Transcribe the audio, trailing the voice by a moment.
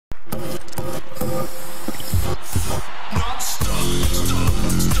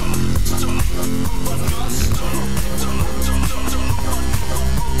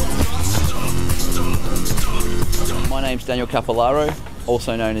Daniel Cappellaro,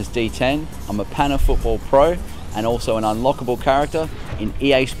 also known as D10. I'm a Panna Football Pro and also an unlockable character in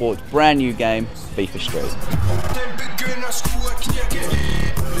EA Sports' brand new game, FIFA Street.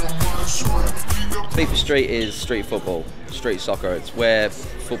 FIFA Street is street football, street soccer. It's where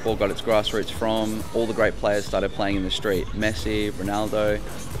football got its grassroots from. All the great players started playing in the street. Messi, Ronaldo,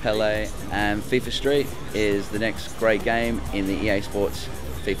 Pele, and FIFA Street is the next great game in the EA Sports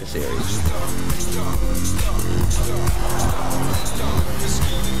FIFA series.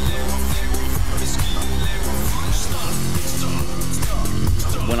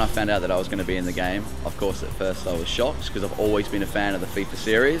 When I found out that I was going to be in the game, of course at first I was shocked because I've always been a fan of the FIFA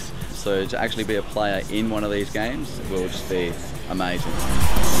series. So to actually be a player in one of these games will just be amazing.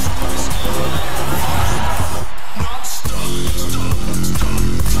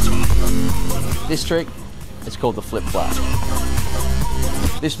 This trick is called the flip flap.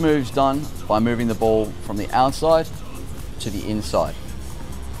 This move's done by moving the ball from the outside to the inside.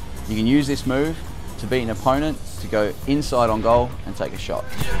 You can use this move to beat an opponent to go inside on goal and take a shot.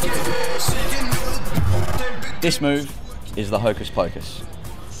 This move is the hocus pocus.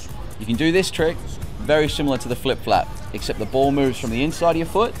 You can do this trick very similar to the flip flap, except the ball moves from the inside of your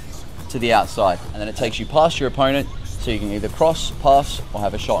foot to the outside, and then it takes you past your opponent so you can either cross, pass, or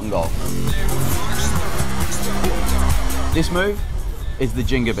have a shot on goal. This move is the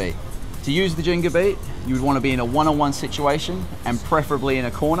Jenga beat. To use the Jenga beat, you would want to be in a one-on-one situation and preferably in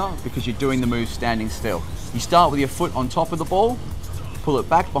a corner because you're doing the move standing still. You start with your foot on top of the ball, pull it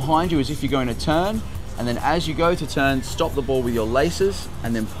back behind you as if you're going to turn, and then as you go to turn, stop the ball with your laces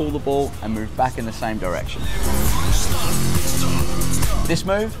and then pull the ball and move back in the same direction. This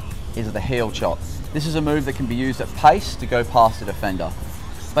move is the heel chop. This is a move that can be used at pace to go past a defender.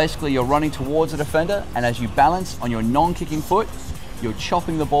 Basically, you're running towards a defender, and as you balance on your non-kicking foot, you're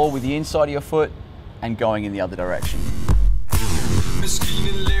chopping the ball with the inside of your foot and going in the other direction.